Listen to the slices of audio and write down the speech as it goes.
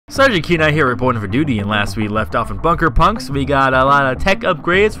Sergeant Kenai here reporting for duty, and last we left off in Bunker Punks. We got a lot of tech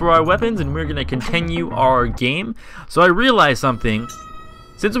upgrades for our weapons, and we're going to continue our game. So I realized something.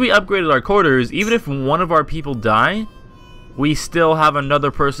 Since we upgraded our quarters, even if one of our people die, we still have another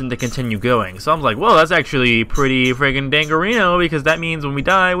person to continue going. So I'm like, whoa, that's actually pretty friggin' dangerino, because that means when we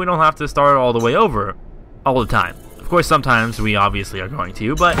die, we don't have to start all the way over all the time. Of course, sometimes we obviously are going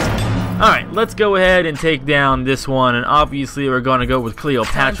to, but alright, let's go ahead and take down this one, and obviously we're going to go with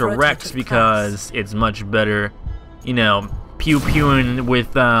Cleopatra Rex because it's much better, you know, pew-pewing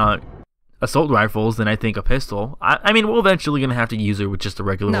with assault rifles than I think a pistol. I mean, we're eventually going to have to use her with just a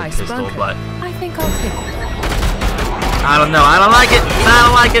regular old pistol, but I think I'll take it. I don't know, I don't like it, I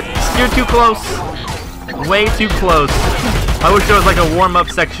don't like it, you're too close, way too close. I wish there was like a warm-up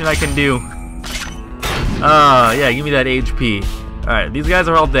section I can do. Yeah, give me that HP. Alright, these guys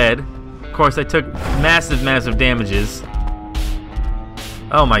are all dead. Of course, I took massive damages.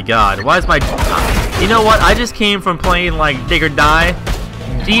 Oh my god, why is my... You know what, I just came from playing like Dig or Die.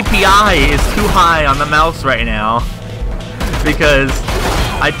 DPI is too high on the mouse right now because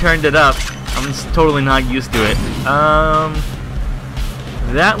I turned it up. I'm just totally not used to it.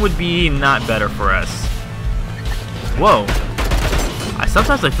 That would be not better for us. Whoa.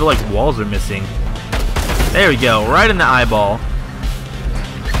 Sometimes I feel like walls are missing. There we go, right in the eyeball.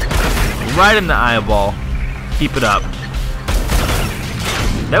 Right in the eyeball. Keep it up.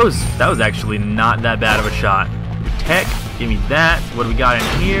 That was actually not that bad of a shot. Tech, give me that. What do we got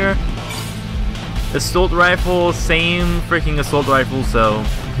in here? Assault rifle, same freaking assault rifle, so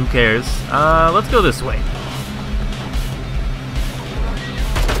who cares? Let's go this way.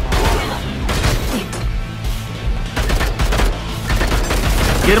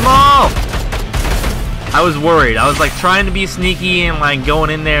 Get them all! I was worried. I was like trying to be sneaky and like going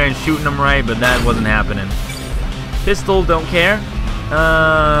in there and shooting them right, but that wasn't happening. Pistol, don't care.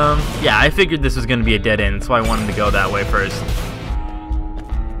 Yeah, I figured this was going to be a dead end, so I wanted to go that way first.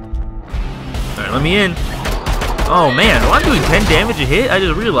 Alright, let me in. Oh man, am I doing 10 damage a hit? I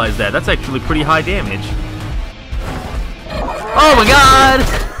just realized that. That's actually pretty high damage. Oh my god!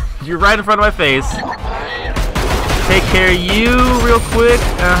 You're right in front of my face. Take care of you real quick.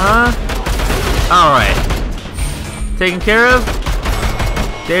 Alright. Taken care of?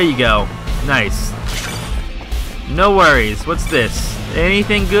 There you go. Nice. No worries. What's this?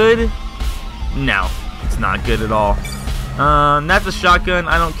 Anything good? No. It's not good at all. That's a shotgun.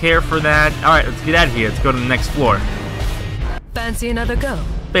 I don't care for that. Alright, let's get out of here. Let's go to the next floor. Fancy another go?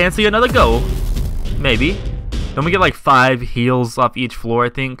 Fancy another go? Maybe. Don't we get like 5 heals off each floor, I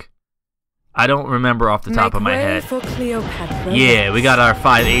think? I don't remember off the top of my head. For Cleopatra. Yeah, we got our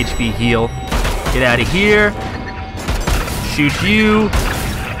 5 HP heal. Get out of here. Shoot you.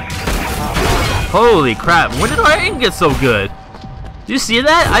 Holy crap. When did our aim get so good? Did you see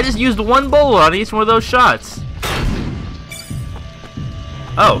that? I just used 1 bullet on each one of those shots.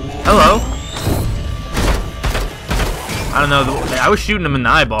 Oh, hello. I don't know. I was shooting him in the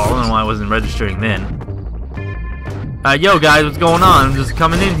eyeball. I don't know why I wasn't registering then. Yo guys, what's going on? I'm just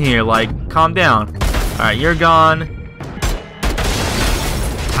coming in here, like, calm down. Alright, you're gone.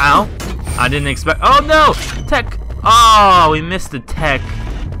 Ow. I didn't expect... Oh no! Tech! Oh, we missed the tech.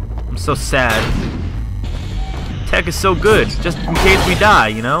 I'm so sad. Tech is so good, just in case we die,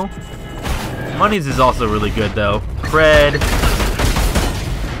 you know? Monies is also really good, though. Cred.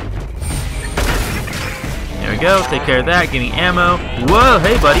 There we go, take care of that, give me ammo. Whoa,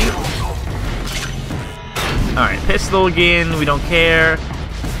 hey buddy! Alright, pistol again, we don't care.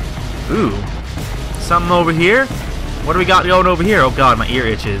 Ooh. Something over here? What do we got going over here? Oh god, my ear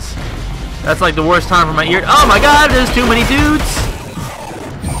itches. That's like the worst time for my ear. Oh my god, there's too many dudes!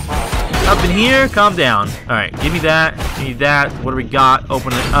 Up in here, calm down. Alright, give me that, give me that. What do we got?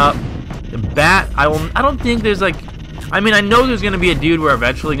 Open it up. The bat, I don't think there's like... I mean, I know there's gonna be a dude we're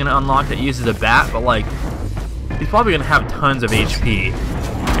eventually gonna unlock that uses a bat, but like... He's probably gonna have tons of HP.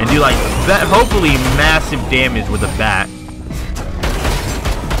 And do like, hopefully massive damage with a bat.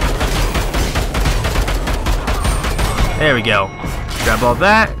 There we go. Grab all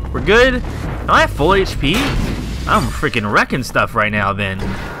that. We're good. Am I at full HP? I'm freaking wrecking stuff right now then.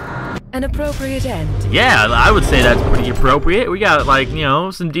 An appropriate end. Yeah, I would say that's pretty appropriate. We got like, you know,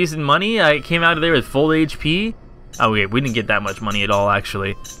 some decent money. I came out of there with full HP. Oh wait, we didn't get that much money at all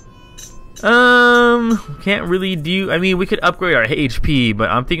actually. Can't really do... I mean, we could upgrade our HP, but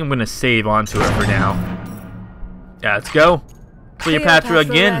I'm thinking I'm gonna save onto it for now. Yeah, let's go. Cleopatra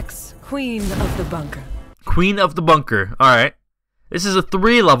again. Rex, Queen of the Bunker. Queen of the Bunker. Alright. This is a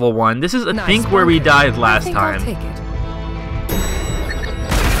 3 level one. This is, I think, where we died last time.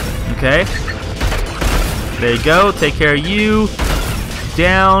 Okay. There you go. Take care of you.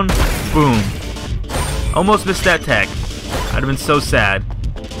 down. Boom. Almost missed that tech. I'd have been so sad.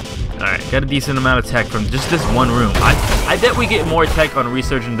 Alright, got a decent amount of tech from just this one room. I bet we get more tech on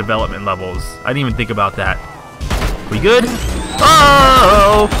research and development levels. I didn't even think about that. We good?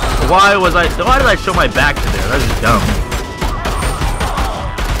 Oh! Why did I show my back to there? That was just dumb.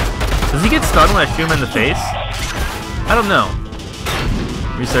 Does he get stunned when I shoot him in the face? I don't know.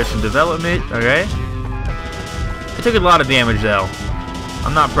 Research and development, okay. I took a lot of damage though.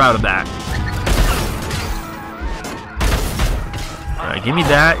 I'm not proud of that. Alright, give me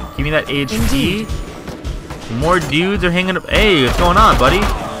that. Give me that HP. More dudes are hanging up. Hey, what's going on, buddy?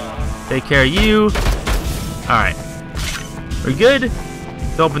 Take care of you. Alright. We're good.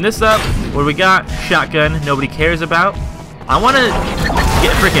 Let's open this up. What do we got? Shotgun. Nobody cares about. I want to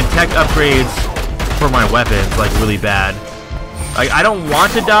get freaking tech upgrades for my weapons, like, really bad. Like, I don't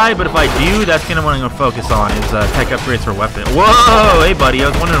want to die, but if I do, that's kind of what I'm going to focus on, is tech upgrades for weapons. Whoa! Hey, buddy. I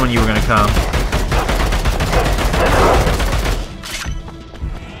was wondering when you were going to come.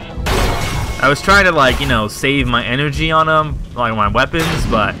 I was trying to, like, you know, save my energy on them, like my weapons,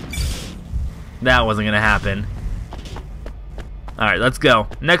 but that wasn't going to happen. Alright, let's go.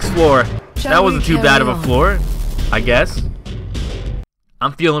 Next floor. That wasn't too bad of a floor, I guess.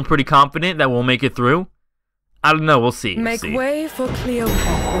 I'm feeling pretty confident that we'll make it through. I don't know, we'll see. Make way for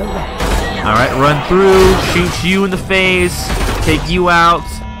Cleopatra. Alright, run through, shoot you in the face, take you out.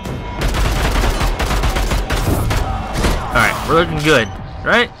 Alright, we're looking good,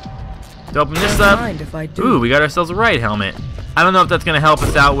 right? Let's open this up. Ooh, we got ourselves a riot helmet. I don't know if that's going to help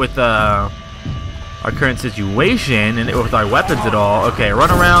us out with our current situation and with our weapons at all. Okay,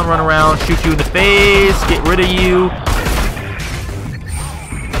 run around, shoot you in the face, get rid of you.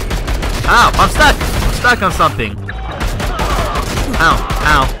 Ow, I'm stuck! I'm stuck on something. Ow,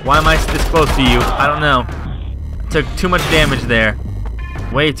 ow, why am I this close to you? I don't know. Took too much damage there.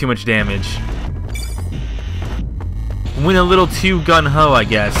 Way too much damage. Went a little too gun-ho, I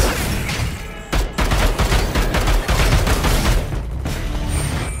guess.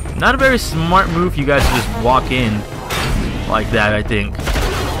 Not a very smart move for you guys to just walk in like that, I think.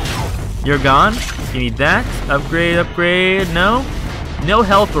 You're gone. You need that. Upgrade, upgrade. No? No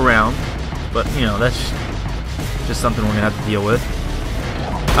health around. But, you know, that's just something we're going to have to deal with.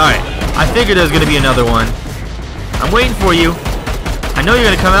 Alright. I figured there's going to be another one. I'm waiting for you. I know you're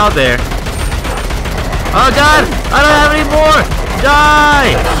going to come out there. Oh, God! I don't have any more!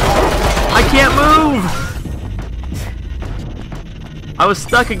 Die! I can't move! I was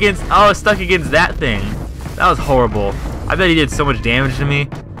stuck against that thing. That was horrible. I bet he did so much damage to me.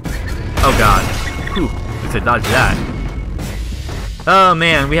 Oh god. Whew. I said dodge that. Oh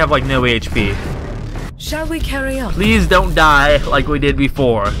man, we have like no HP. Shall we carry on? Please don't die like we did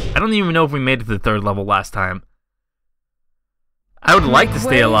before. I don't even know if we made it to the 3rd level last time. I would like to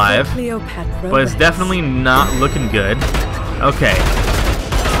stay alive, but it's definitely not looking good. Okay.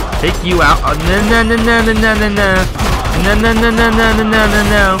 Take you out. Oh, no.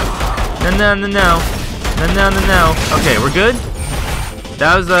 No. Okay, we're good.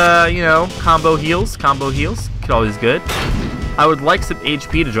 That was, you know, combo heals. Could always good. I would like some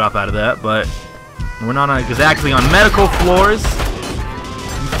HP to drop out of that, but we're not on, because actually on medical floors,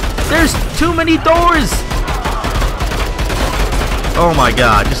 there's too many doors. Oh my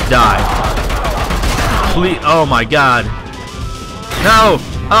god, just die. Please, oh my god. No.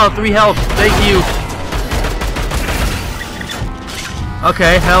 Oh, 3 health. Thank you.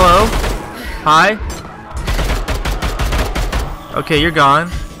 Okay, hello. Hi. Okay, you're gone.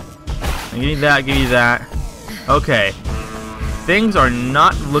 Give me that, give me that. Okay. Things are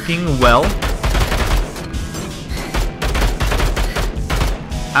not looking well.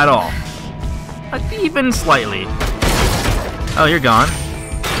 At all. Like, even slightly. Oh, you're gone.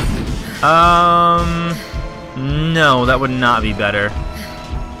 No, that would not be better.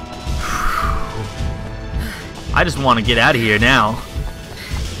 I just want to get out of here now.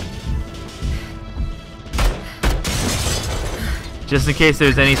 Just in case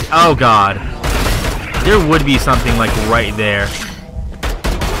there's any... Oh, God. There would be something, like, right there.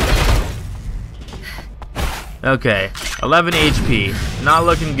 Okay. 11 HP. Not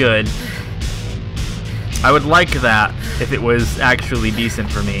looking good. I would like that if it was actually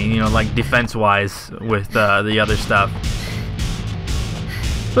decent for me. You know, like, defense-wise with the other stuff.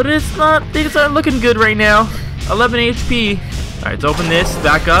 But it's not... Things aren't looking good right now. 11 HP. Alright, let's open this.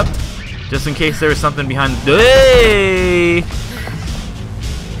 Back up. Just in case there was something behind the... Hey!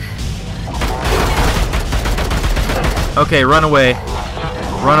 Okay, run away.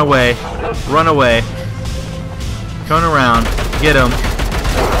 Run away. Run away. Turn around. Get him.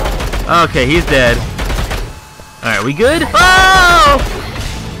 Okay, he's dead. Alright, we good? Oh!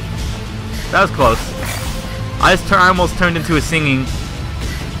 That was close. I almost turned into a singing.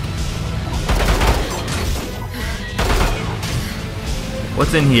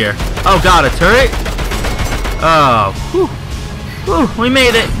 What's in here? Oh god, a turret? Oh, whew. Whew, we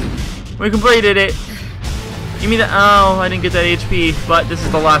made it. We completed it. Give me that. Oh, I didn't get that HP, but this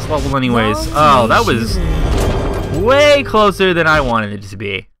is the last level anyways. Oh, that was way closer than I wanted it to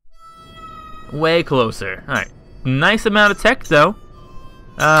be. Way closer. Alright. Nice amount of tech, though.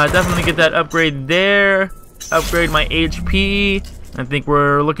 Definitely get that upgrade there. Upgrade my HP. I think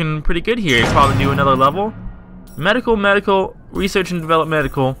we're looking pretty good here. Probably do another level. Medical, research and develop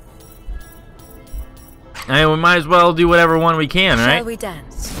medical. And we might as well do whatever one we can, right? Shall we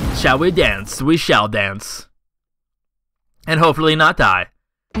dance? Shall we dance? We shall dance. And hopefully not die.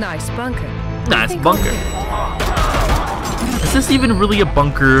 Nice bunker. Nice bunker. Is this even really a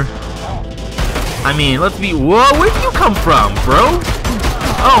bunker? I mean, let's be... Whoa, where'd you come from, bro?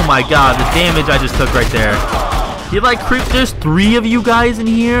 Oh my god, the damage I just took right there. You like creep? There's 3 of you guys in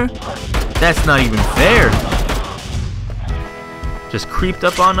here? That's not even fair. Just creeped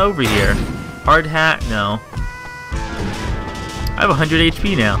up on over here. Hard hat? No. I have 100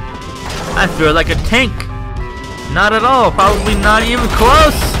 HP now. I feel like a tank. Not at all. Probably not even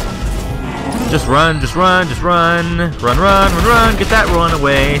close. Just run, just run, just run. Run, run, run, run. Get that run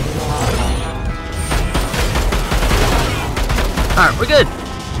away. Alright, we're good.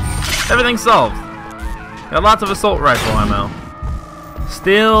 Everything's solved. Got lots of assault rifle ammo.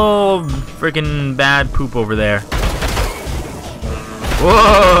 Still freaking bad poop over there.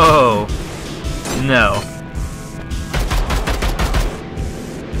 Whoa! No.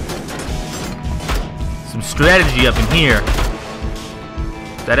 Some strategy up in here.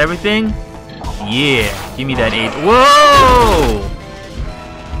 Is that everything? Yeah. Give me that 8. Whoa!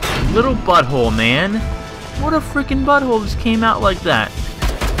 Little butthole, man. What a freaking butthole just came out like that.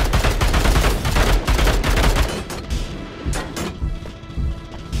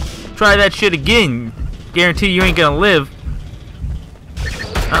 Try that shit again. Guarantee you ain't gonna live.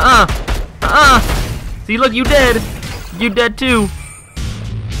 See, look, you dead. You dead too.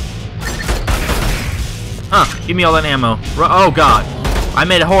 Give me all that ammo. Oh god, I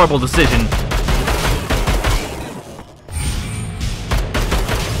made a horrible decision.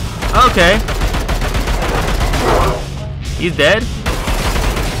 Okay. He's dead.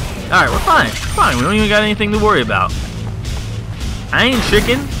 Alright, we're fine. Fine, we don't even got anything to worry about. I ain't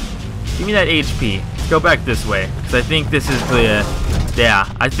tricking. Give me that HP. Let's go back this way, because I think this is the... yeah,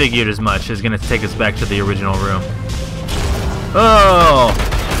 I figured as much. It's going to take us back to the original room. Oh!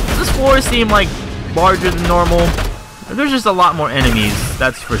 Does this floor seem like larger than normal? There's just a lot more enemies,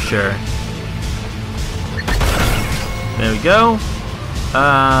 that's for sure. There we go.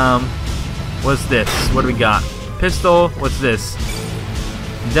 What's this? What do we got? Pistol. What's this?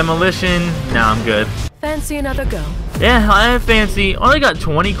 Demolition. Nah, I'm good. Fancy another go? Yeah, I fancy. Only got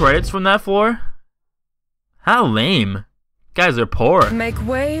 20 credits from that floor. How lame. Guys are poor. Make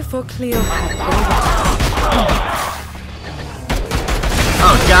way for Cleopatra.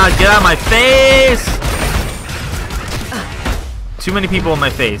 Oh god, get out of my face! Too many people in my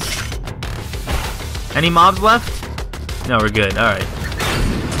face. Any mobs left? No, we're good. Alright.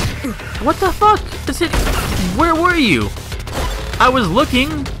 What the fuck? Is it... Where were you? I was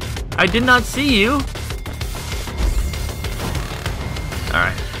looking. I did not see you.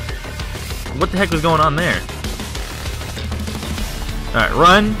 Alright. What the heck was going on there? Alright,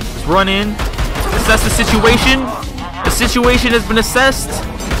 run. Just run in. Assess the situation. The situation has been assessed.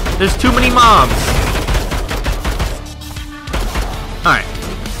 There's too many mobs. Alright.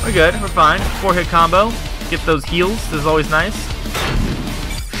 We're good. We're fine. 4-hit combo. Get those heals. This is always nice.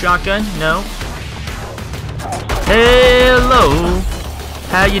 Shotgun. No. Hello.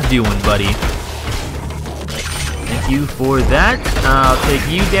 How you doing, buddy? Thank you for that. I'll take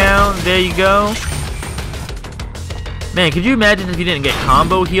you down. There you go. Man, could you imagine if you didn't get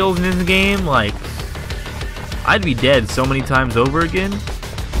combo heals in this game? Like, I'd be dead so many times over again.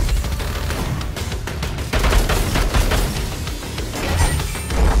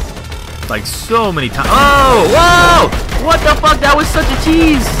 Like, so many times. Oh! Whoa! What the fuck? That was such a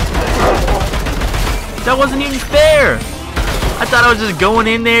tease! That wasn't even fair! I thought I was just going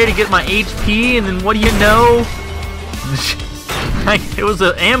in there to get my HP, and then what do you know? It was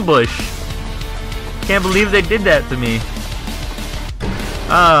an ambush. Can't believe they did that to me.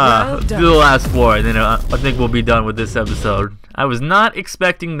 Let's do the last floor, and then I think we'll be done with this episode. I was not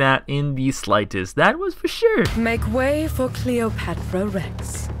expecting that in the slightest. That was for sure. Make way for Cleopatra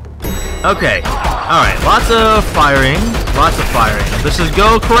Rex. Okay. Alright, lots of firing. Lots of firing. Let's just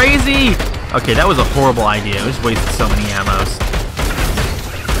go crazy! Okay, that was a horrible idea. We just wasted so many ammos.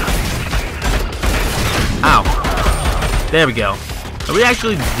 There we go. But we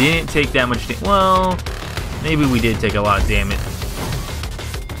actually didn't take that much damage. Well, maybe we did take a lot of damage.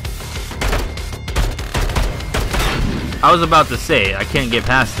 I was about to say, I can't get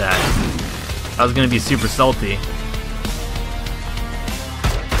past that. I was gonna be super salty.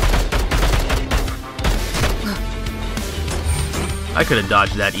 I could have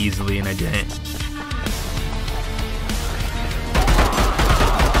dodged that easily and I didn't.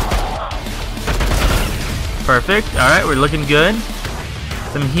 Perfect. Alright, we're looking good.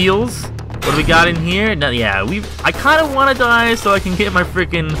 Some heals. What do we got in here? No, yeah, I kind of want to die so I can get my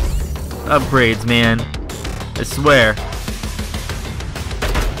freaking upgrades, man. I swear.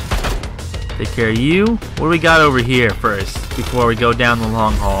 Take care of you. What do we got over here first before we go down the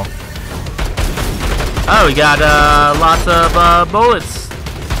long haul? Oh, we got lots of bullets.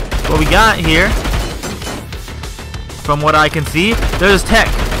 What we got here, from what I can see, there's tech.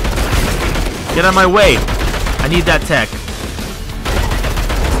 Get out of my way. I need that tech.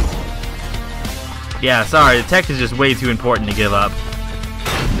 Yeah, sorry, the tech is just way too important to give up.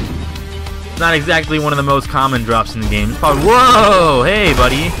 It's not exactly one of the most common drops in the game. It's probably, whoa! Hey,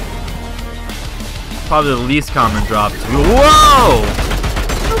 buddy. Probably the least common drop. Whoa!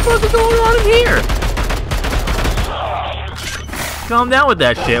 What the fuck is going on in here? Calm down with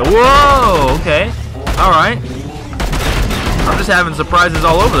that shit. Whoa! Okay. Alright. I'm just having surprises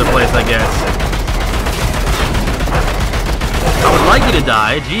all over the place, I guess. I would like you to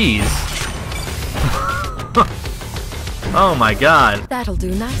die. Jeez. Oh my god. That'll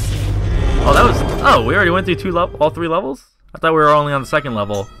do nicely. Oh, that was... Oh, we already went through all three levels? I thought we were only on the second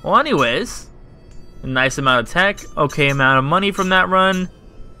level. Well, anyways. A nice amount of tech. Okay amount of money from that run.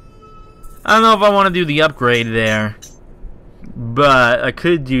 I don't know if I want to do the upgrade there. But I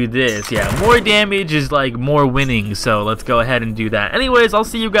could do this. Yeah, more damage is like more winning. So let's go ahead and do that. Anyways, I'll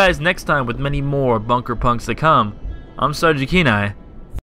see you guys next time with many more Bunker Punks to come. I'm Sarge Akinai.